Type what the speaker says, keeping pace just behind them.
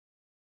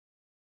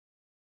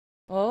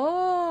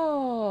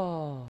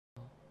Oh,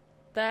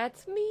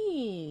 that's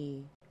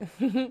me.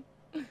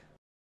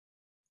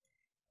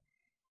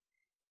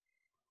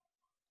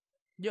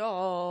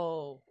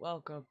 Yo,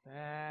 welcome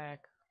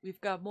back.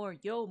 We've got more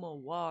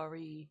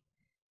Yomawari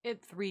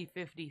at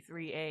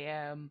 3:53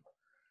 a.m.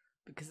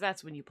 because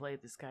that's when you play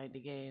this kind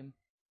of game.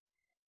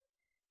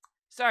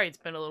 Sorry it's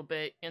been a little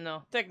bit,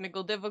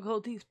 technical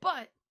difficulties,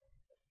 but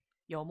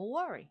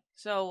Yomawari.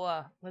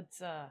 So,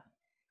 let's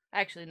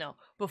actually no.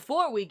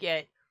 Before we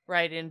get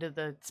right into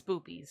the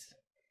spoopies,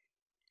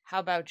 how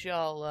about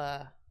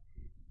y'all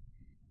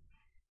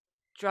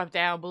drop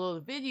down below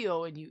the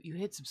video and you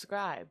hit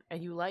subscribe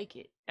and you like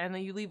it, and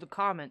then you leave a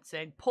comment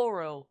saying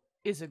Poro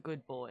is a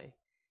good boy.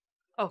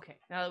 Okay,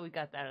 now that we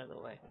got that out of the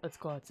way, let's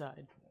go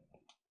outside.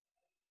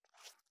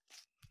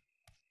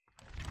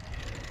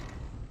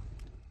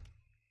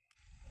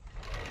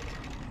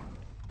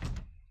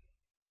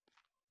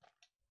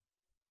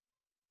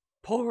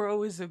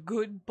 Poro is a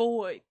good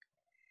boy.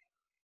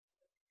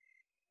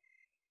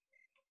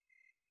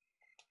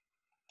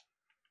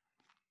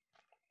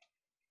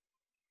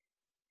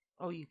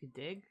 Oh, you can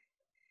dig?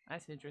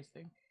 That's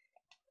interesting.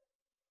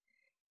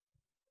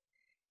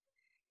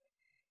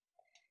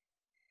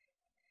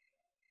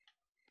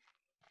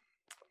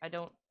 I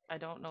don't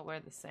know where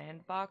the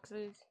sandbox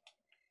is.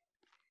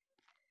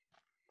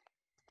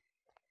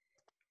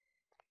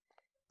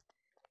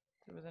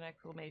 There was an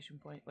exclamation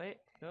point. Wait,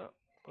 no,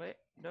 wait,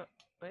 no,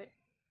 wait.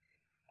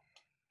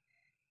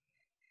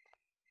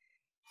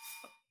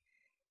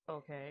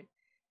 Okay.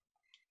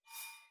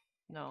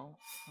 No.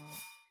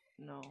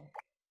 No.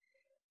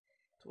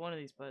 It's one of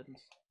these buttons.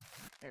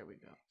 There we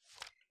go.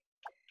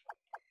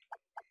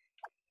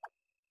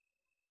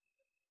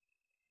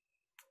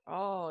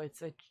 Oh,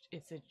 it's a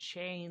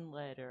chain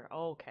letter.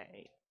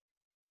 Okay.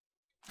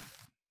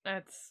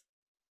 That's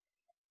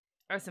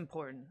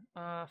important.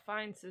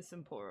 Find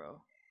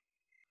Sisimporo.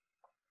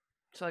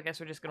 So I guess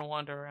we're just gonna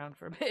wander around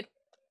for a bit.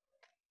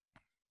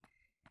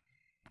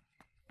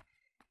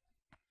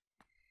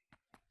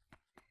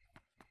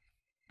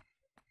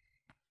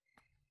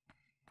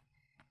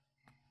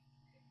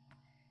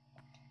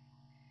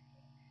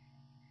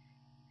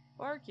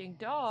 Barking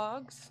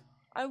dogs?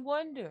 I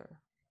wonder.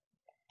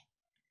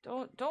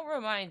 Don't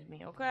remind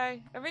me,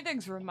 okay?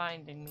 Everything's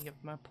reminding me of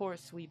my poor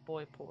sweet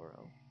boy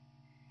Poro.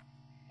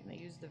 Can I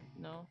use the...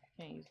 No,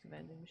 can't use the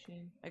vending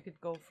machine. I could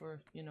go for,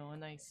 a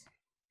nice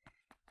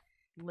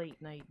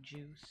late night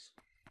juice.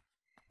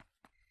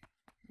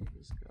 Where'd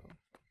this go?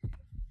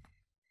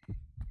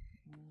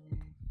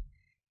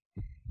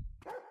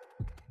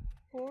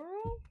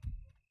 Poro?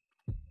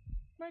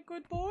 My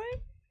good boy?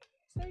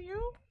 Is that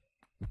you?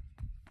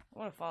 I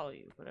want to follow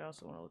you, but I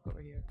also want to look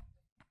over here.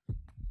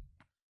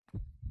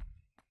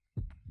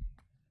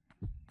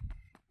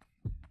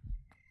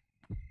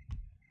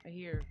 I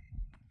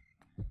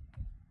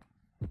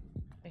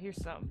hear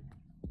something.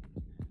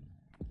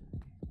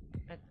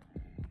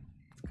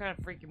 It's kind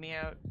of freaking me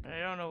out. I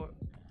don't know what...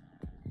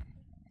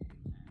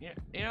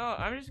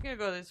 I'm just gonna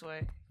go this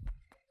way.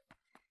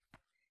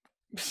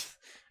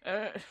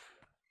 I'm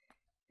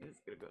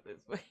just gonna go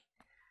this way.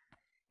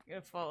 I'm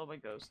gonna follow my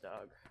ghost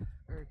dog.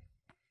 Or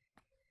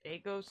a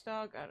ghost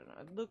dog? I don't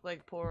know. It looked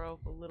like Poro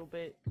a little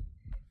bit.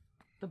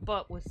 The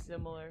butt was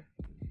similar.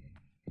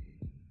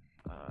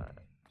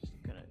 Just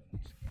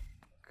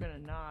gonna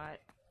not.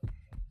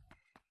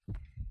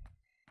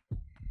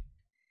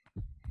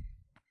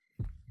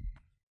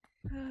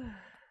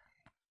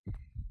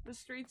 The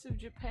streets of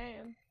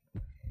Japan.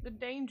 The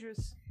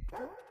Dentures.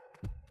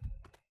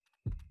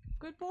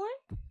 Good boy?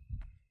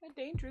 Not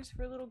dangerous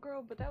for a little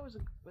girl, but that was a...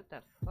 What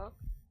the fuck?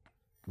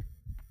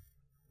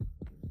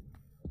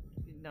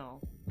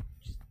 No.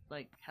 Just,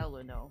 like,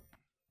 hella no.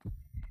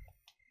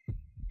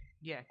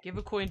 Yeah, give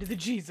a coin to the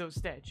Jizo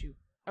statue.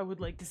 I would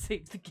like to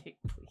save the game,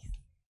 please.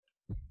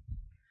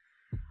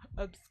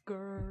 I'm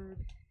scared.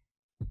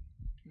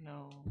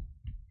 No.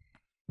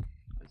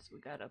 What's we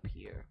got up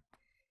here?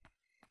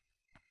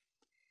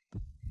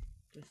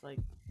 Just like...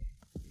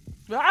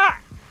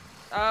 Ah!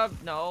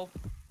 No.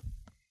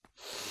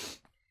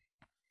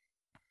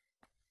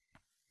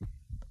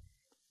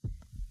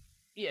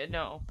 Yeah,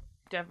 no.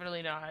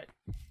 Definitely not.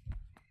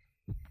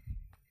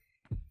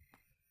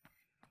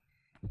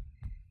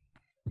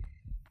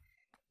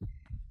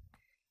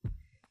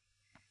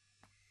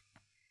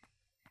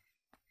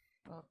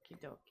 Okie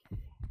dokie.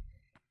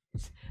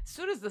 As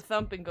soon as the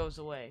thumping goes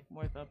away,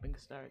 more thumping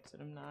starts,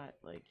 and I'm not,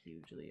 like,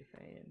 hugely a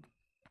fan.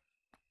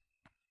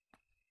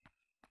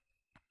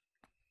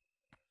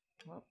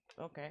 Well,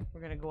 okay,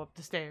 we're gonna go up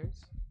the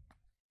stairs.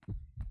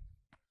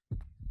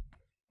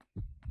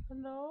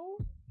 Hello?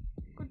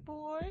 Good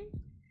boy?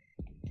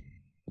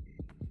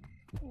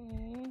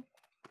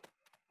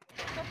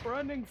 Stop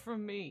running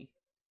from me.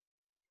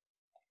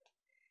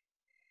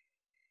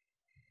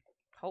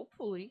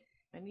 Hopefully,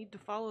 I need to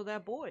follow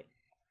that boy.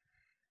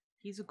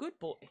 He's a good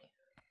boy.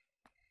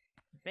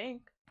 I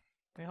think.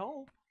 I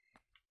hope.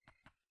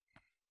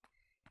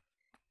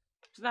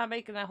 It's not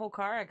making that whole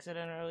car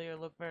accident earlier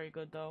look very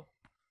good, though.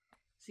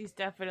 He's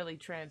definitely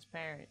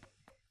transparent.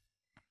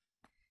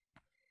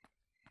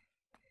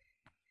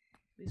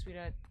 least we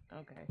got...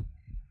 Okay. I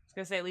was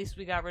gonna say, at least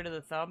we got rid of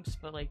the thumps,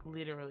 but, like,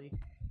 literally.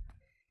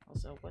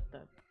 Also, what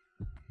the...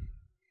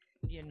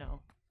 You know.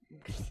 I'm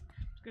just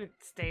gonna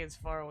stay as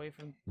far away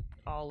from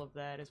all of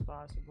that as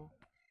possible.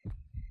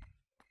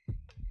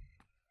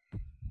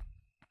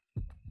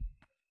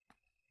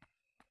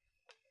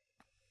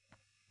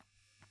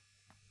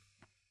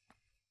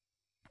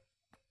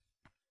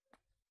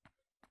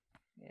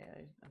 Yeah,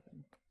 there's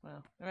nothing.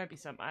 Well, there might be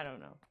some. I don't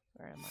know.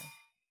 Where am I?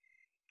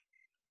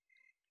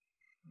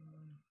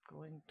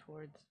 Going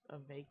towards a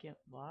vacant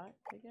lot,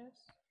 I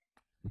guess?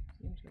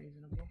 Seems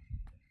reasonable.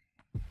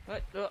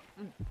 What?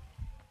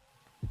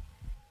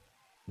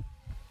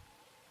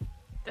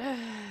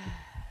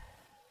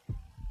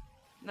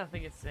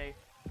 Nothing is safe.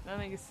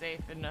 Nothing is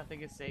safe and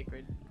nothing is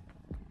sacred.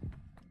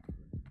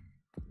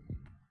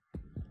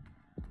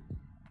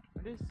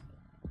 What is...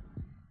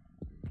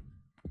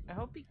 I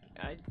hope he...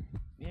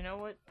 You know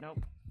what? Nope.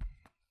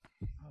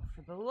 Oh,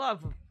 for the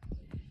love of...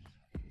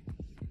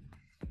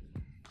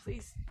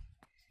 Please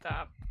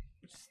stop.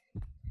 Just...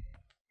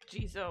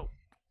 Jizo,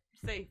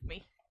 save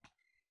me.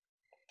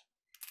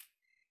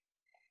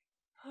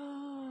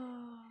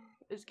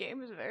 This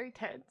game is very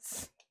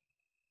tense.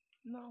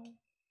 No.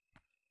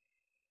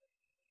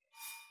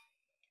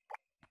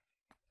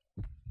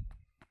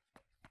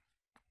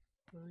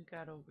 What do we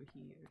got over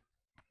here?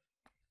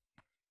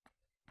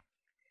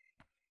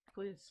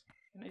 Please,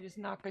 can I just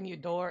knock on your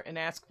door and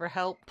ask for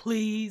help,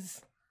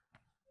 please?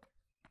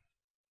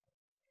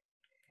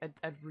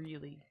 I'd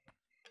really...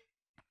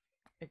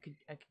 I could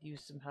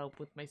use some help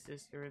with my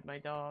sister and my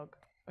dog.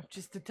 I'm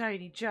just a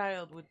tiny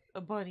child with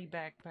a bunny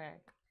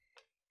backpack.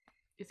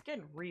 It's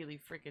getting really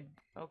freaking...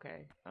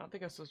 Okay. I don't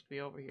think I'm supposed to be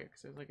over here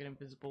because there's like an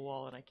invisible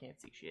wall and I can't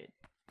see shit.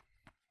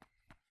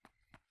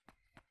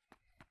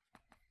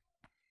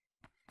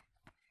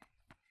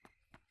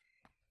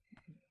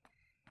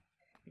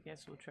 I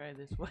guess we'll try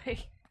this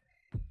way.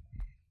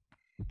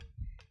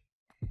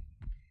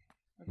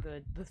 Oh,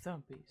 good. The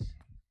thumpies.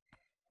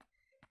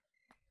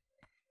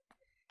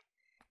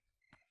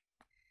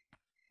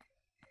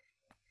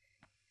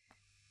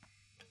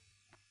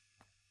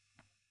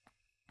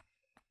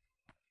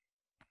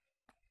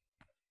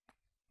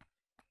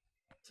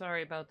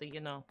 Sorry about the,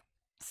 you know,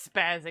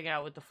 spazzing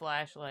out with the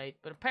flashlight,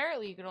 but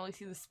apparently you can only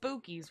see the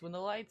spookies when the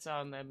light's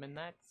on them, and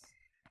that's...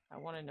 I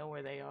want to know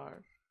where they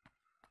are.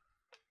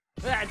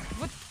 Ah,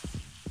 what?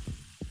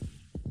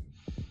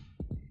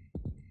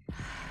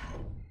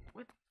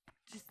 What?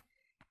 Just...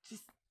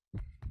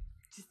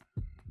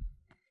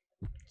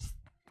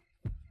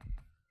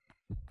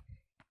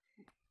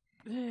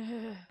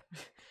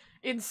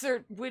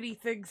 Insert witty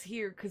things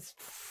here, cause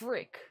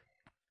frick.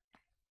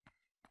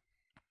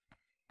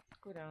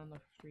 Go down the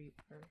street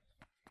first.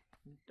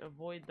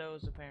 Avoid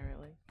those,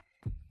 apparently.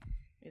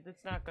 Hey,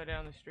 let's not go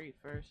down the street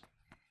first.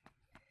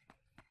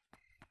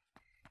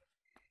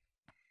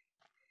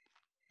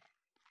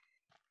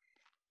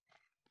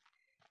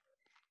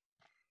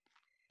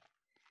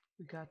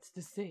 We got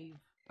to save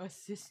a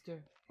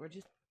sister. Or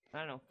just, I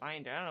don't know,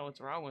 find her. I don't know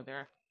what's wrong with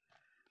her.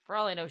 For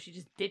all I know, she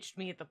just ditched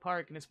me at the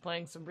park and is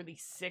playing some really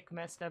sick,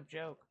 messed up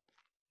joke.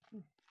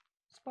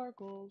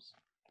 Sparkles.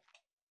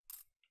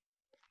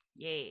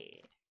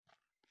 Yeah.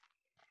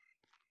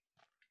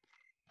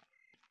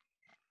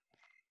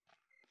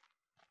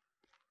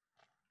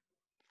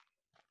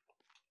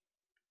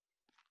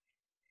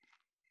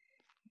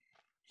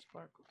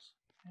 Sparkles.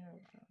 There we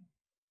go.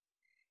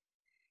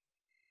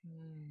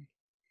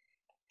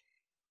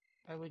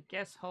 I would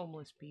guess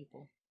homeless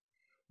people.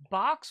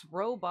 Box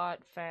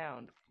robot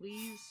found.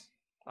 Please,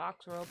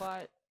 box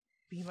robot,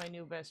 be my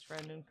new best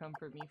friend and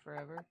comfort me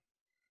forever.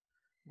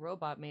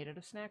 Robot made out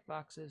of snack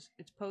boxes.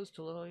 It's posed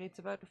to look like it's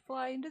about to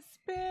fly into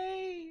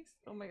space.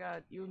 Oh my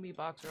god, you and me,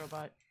 box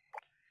robot.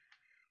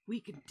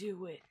 We can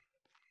do it.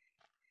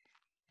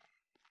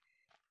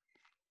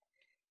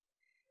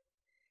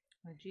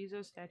 A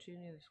Jesus statue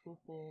near the school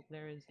pool.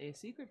 There is a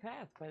secret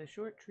path by the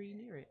short tree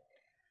near it.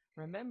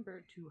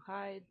 Remember to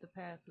hide the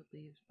path that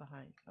leaves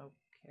behind.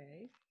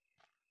 Okay.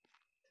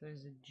 So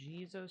there's a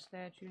Jesus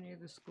statue near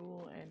the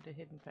school and a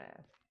hidden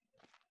path.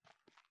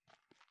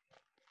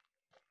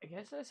 I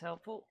guess that's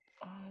helpful.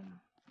 I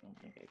don't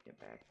think I can get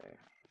back there.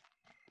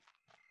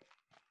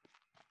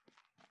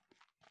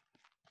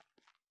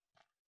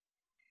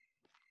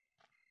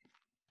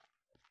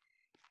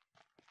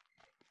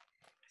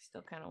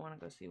 Still kind of want to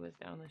go see what's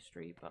down the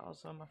street, but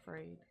also I'm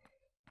afraid.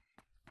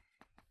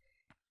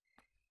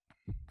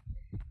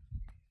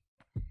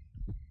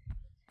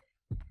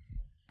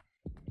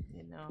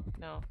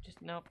 No,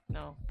 just nope,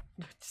 no.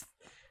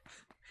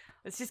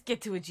 Let's just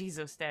get to a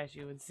Jesus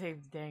statue and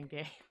save the dang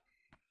game.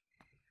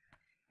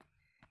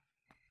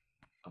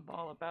 I'm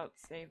all about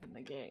saving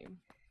the game.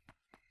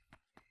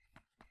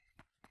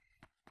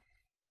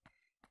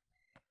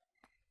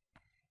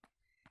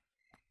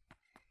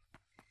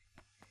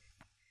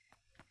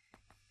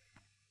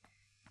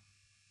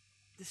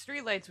 The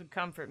streetlights would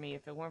comfort me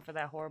if it weren't for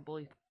that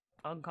horribly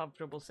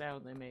uncomfortable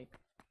sound they make.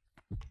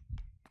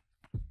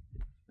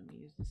 Let me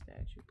use the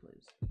statue,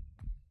 please.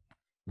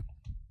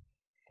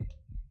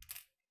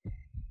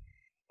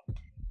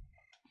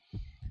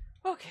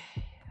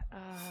 Okay.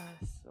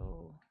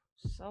 So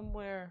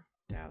somewhere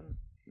down,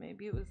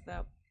 maybe it was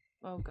that.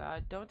 Oh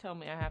God! Don't tell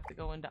me I have to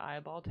go into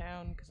Eyeball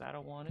Town because I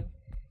don't want to.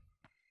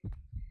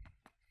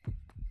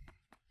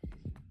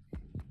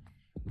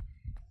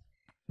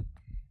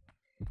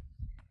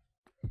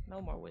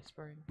 No more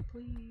whispering,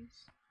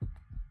 please.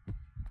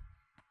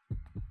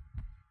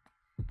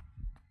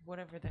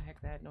 Whatever the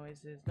heck that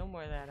noise is. No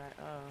more of that.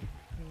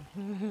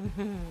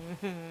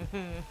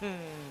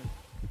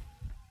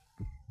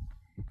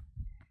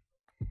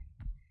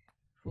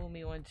 Fool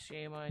me once,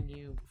 shame on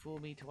you. Fool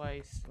me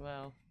twice,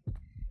 well,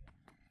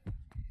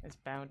 it's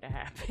bound to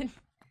happen.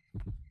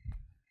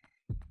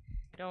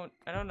 I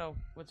don't know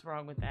what's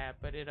wrong with that,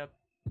 but it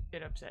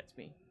upsets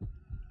me.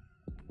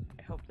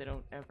 I hope they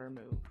don't ever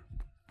move.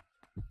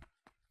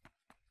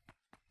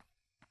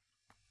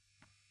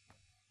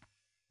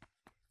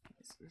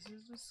 Okay, so this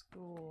is the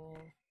school.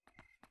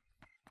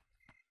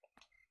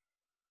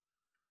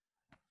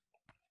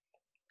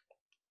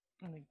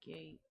 And the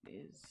gate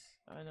is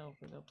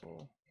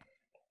unopenable.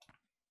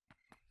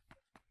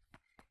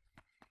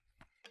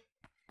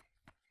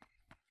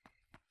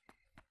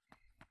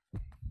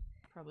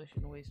 Probably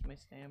shouldn't waste my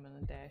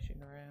stamina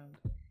dashing around.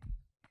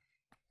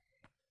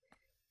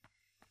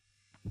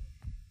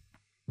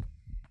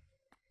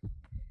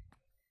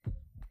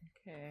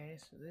 Okay,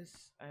 so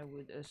this I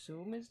would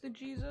assume is the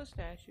Jesus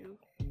statue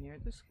near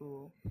the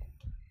school.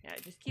 Yeah,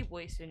 just keep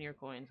wasting your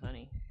coins,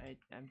 honey.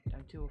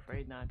 I'm too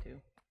afraid not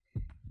to.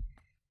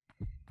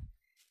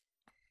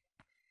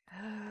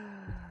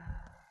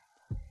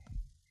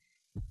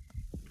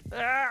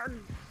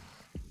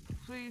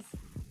 Please,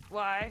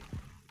 why?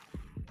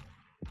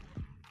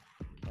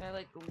 Can I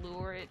like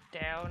lure it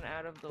down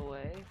out of the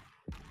way?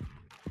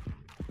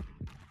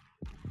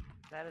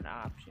 Is that an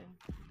option?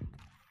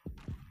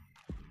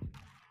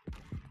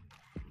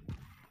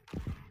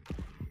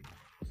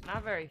 It's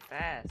not very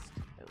fast,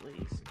 at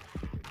least.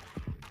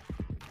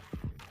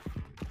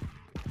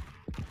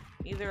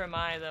 Neither am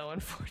I, though,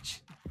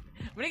 unfortunately.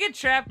 I'm gonna get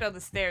trapped on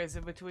the stairs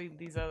in between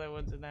these other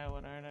ones and that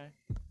one, aren't I?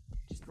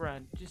 Just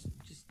run. Just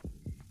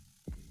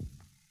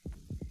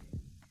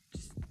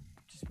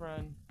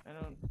run. I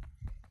don't...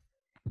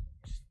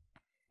 Just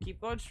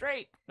keep going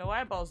straight. No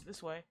eyeballs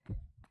this way.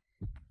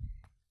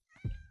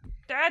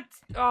 That's...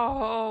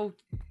 Oh,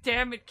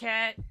 damn it,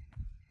 cat.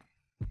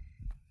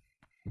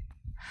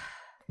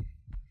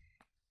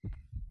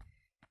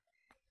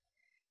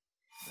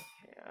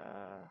 Okay,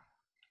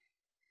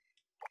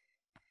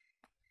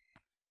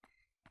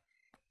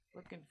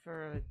 looking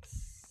for a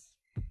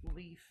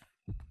leaf.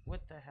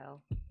 What the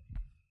hell?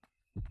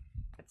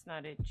 That's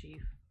not it,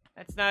 Chief.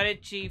 That's not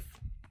it, Chief.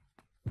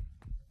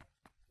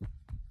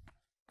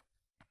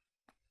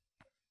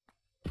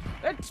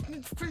 That's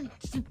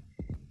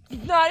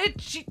not it,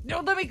 Chief.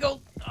 No, let me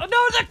go. Oh, no,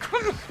 that...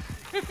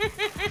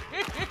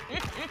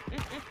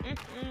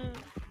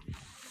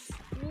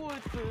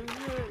 What the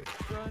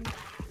heck? Run.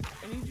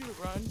 I need you to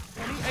run.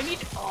 I need...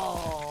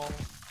 Oh.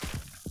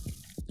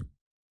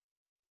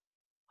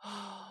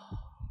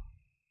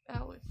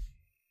 That was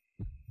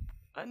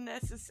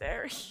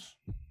unnecessary.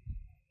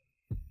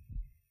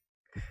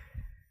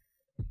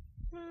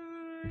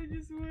 I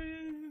just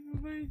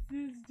wanted my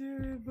sister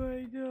and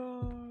my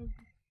dog.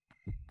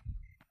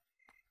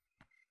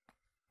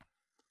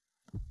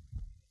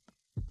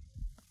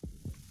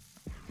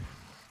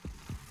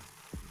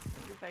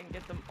 If I can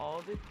get them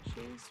all to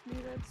chase me,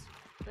 that's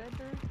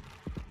better.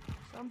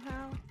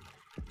 Somehow.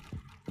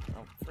 I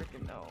don't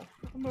freaking know.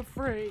 I'm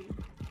afraid.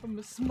 I'm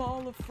a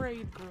small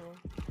afraid girl.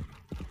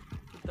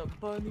 With a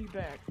bunny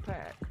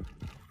backpack.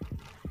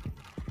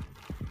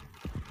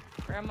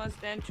 Grandma's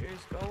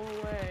dentures, go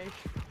away.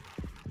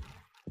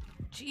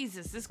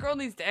 Jesus, this girl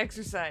needs to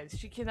exercise.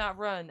 She cannot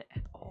run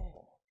at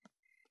all.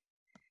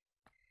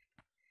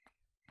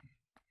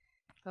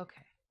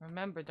 Okay,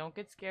 remember, don't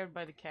get scared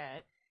by the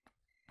cat.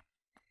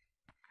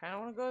 Kinda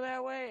wanna go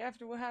that way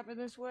after what happened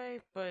this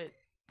way, but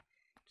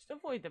just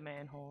avoid the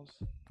manholes.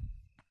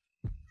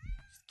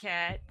 It's a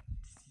cat.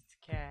 It's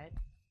a cat.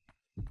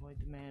 Avoid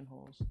the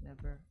manholes.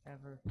 Never,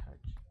 ever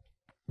touch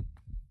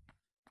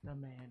the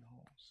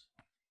manholes.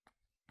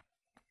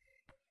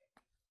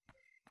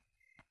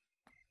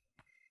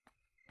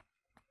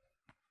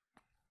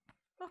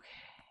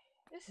 Okay,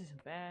 this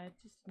isn't bad.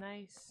 Just a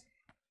nice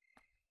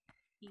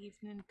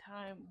evening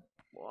time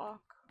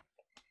walk.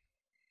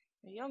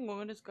 A young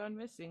woman has gone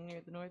missing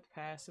near the north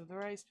pass of the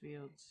rice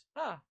fields.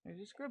 Ah, there's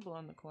a scribble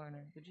on the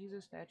corner. The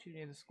Jesus statue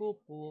near the school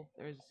pool.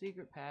 There is a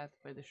secret path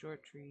by the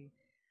short tree.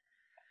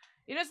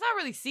 You know, it's not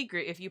really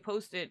secret if you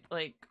post it,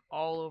 like,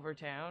 all over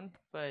town,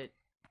 but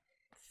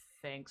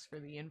thanks for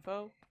the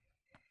info.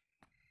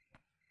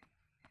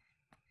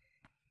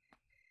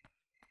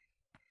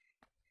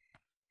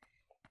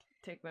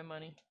 Take my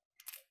money.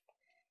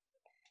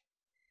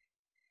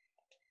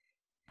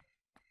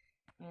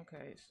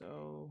 Okay,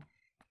 so...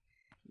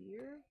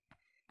 here?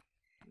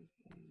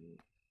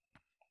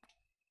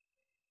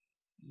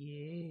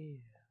 Yes.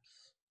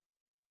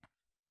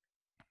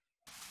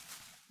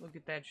 Look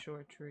at that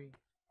short tree.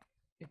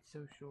 It's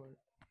so short.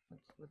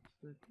 What's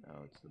the...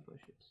 Oh, it's the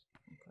bushes.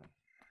 Okay.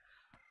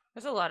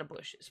 There's a lot of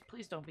bushes.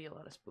 Please don't be a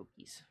lot of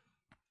spookies.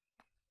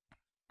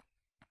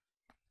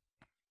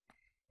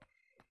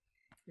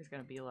 There's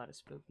gonna be a lot of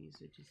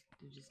spookies. It just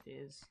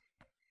is.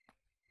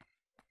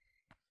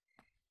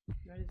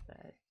 What is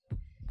that?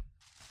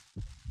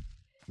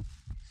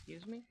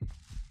 Excuse me?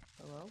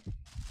 Hello?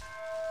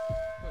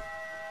 Oh.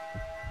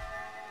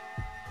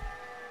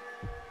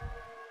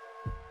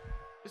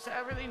 Is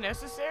that really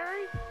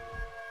necessary?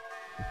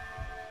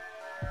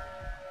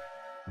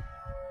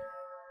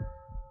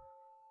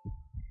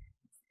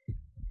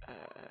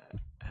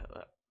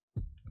 Hello.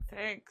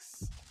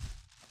 Thanks.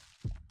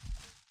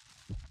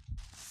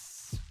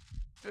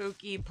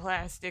 Spooky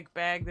plastic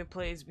bag that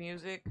plays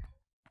music.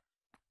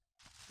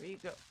 Where you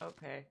go?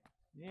 Okay.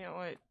 You know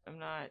what? I'm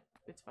not.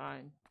 It's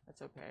fine.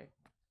 That's okay.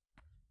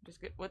 Just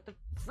get. What the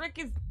frick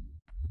is.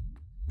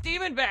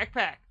 Demon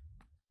backpack!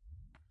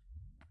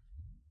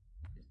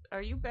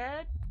 Are you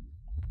bad?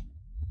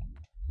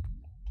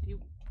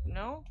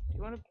 No? Do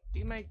you want to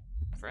be my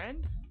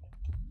friend?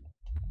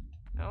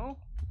 No?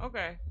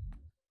 Okay.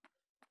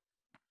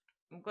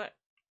 I'm glad.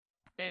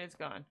 And it's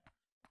gone.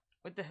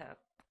 What the hell?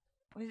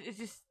 It's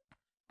just.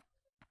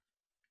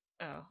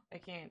 Oh, I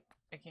can't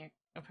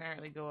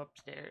apparently go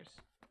upstairs.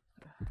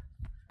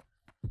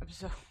 I'm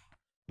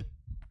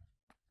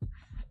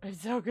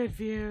so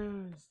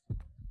confused.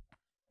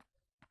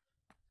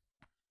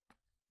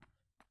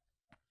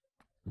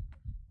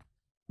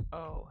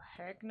 Oh,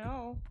 heck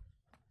no.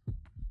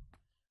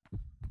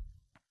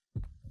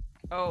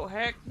 Oh,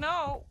 heck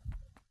no.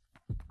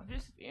 I'm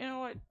just, you know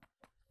what?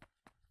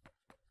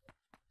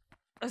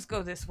 Let's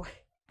go this way.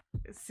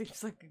 It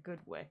seems like a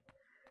good way.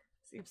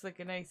 Seems like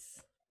a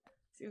nice...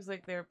 Seems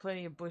like there are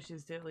plenty of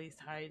bushes to at least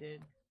hide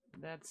in.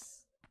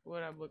 That's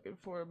what I'm looking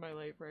for in my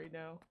life right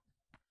now.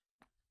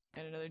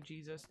 And another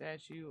Jesus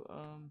statue.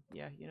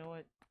 Yeah, you know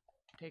what?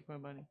 Take my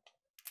money.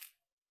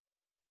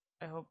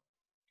 I hope...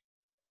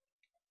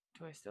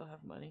 Do I still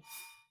have money?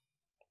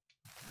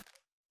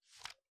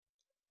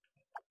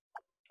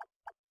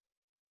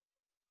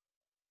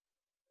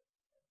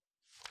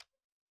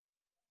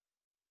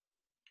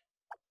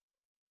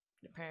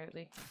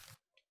 Apparently.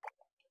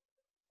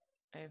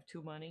 I have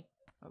 2 money.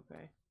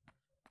 Okay.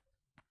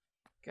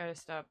 Gotta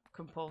stop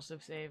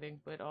compulsive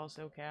saving, but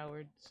also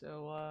coward,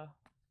 so,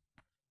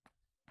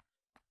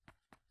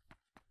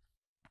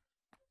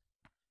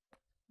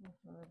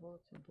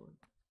 bulletin board.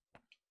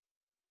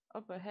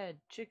 Up ahead,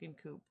 chicken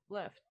coop.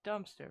 Left,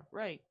 dumpster.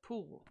 Right,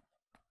 pool.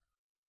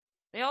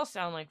 They all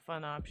sound like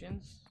fun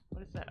options.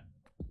 What is that?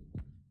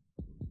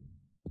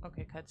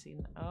 Okay,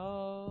 cutscene.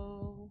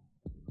 Oh.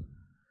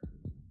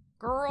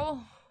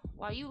 Girl,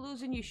 why are you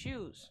losing your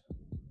shoes?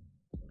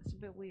 That's a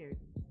bit weird.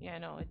 Yeah,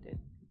 no, it did.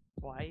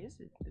 Why is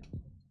it?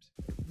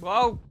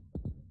 Whoa!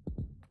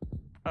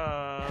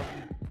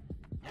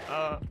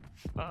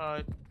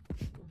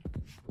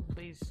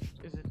 Please,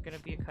 is it gonna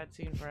be a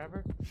cutscene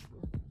forever?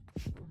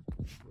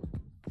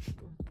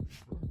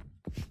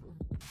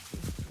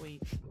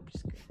 Sweet. I'm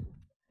just gonna...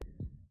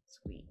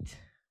 Sweet.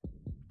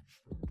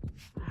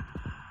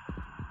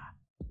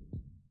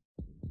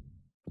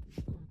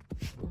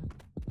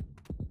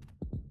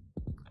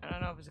 I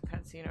don't know if it's a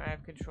cutscene or I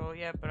have control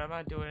yet, but I'm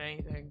not doing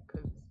anything,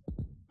 because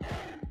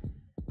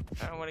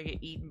I don't want to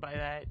get eaten by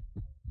that.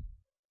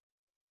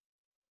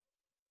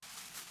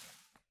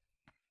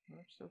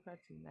 Still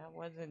cutscene. That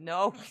wasn't...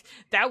 No!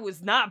 That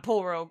was not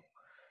Poro!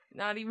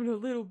 Not even a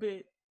little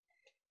bit.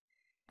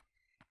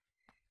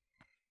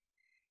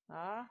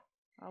 Ah?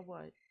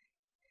 What?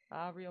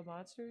 Real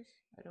monsters?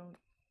 I don't...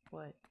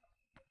 What?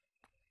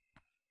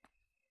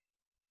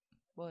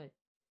 What?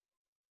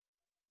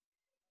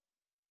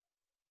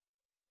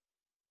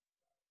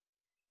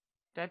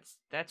 That's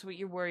what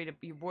you're worried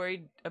about. You're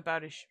worried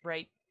about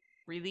right?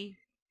 Really?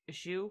 A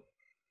shoe?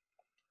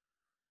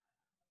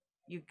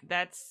 You're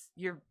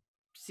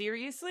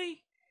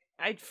seriously?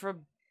 I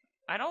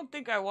don't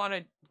think I want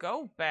to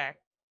go back.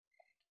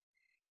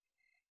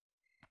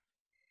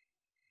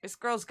 This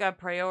girl's got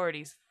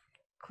priorities,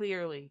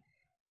 clearly.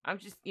 I'm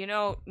just,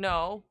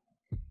 no.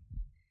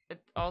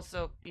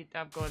 Also,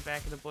 I'm going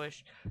back in the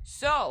bush.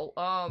 So,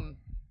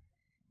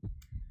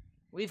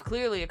 we've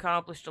clearly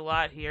accomplished a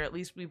lot here. At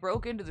least we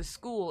broke into the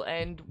school,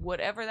 and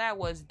whatever that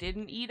was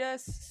didn't eat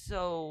us,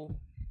 so...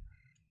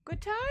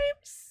 Good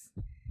times?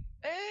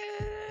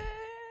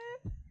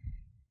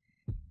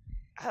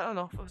 I don't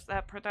know if it was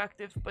that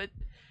productive, but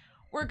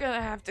we're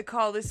gonna have to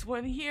call this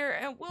one here,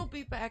 and we'll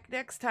be back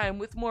next time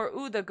with more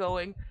Uda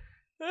going,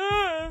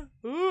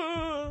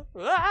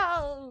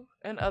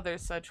 and other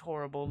such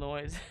horrible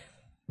noise.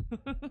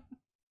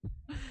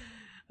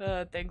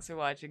 Thanks for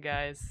watching,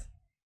 guys.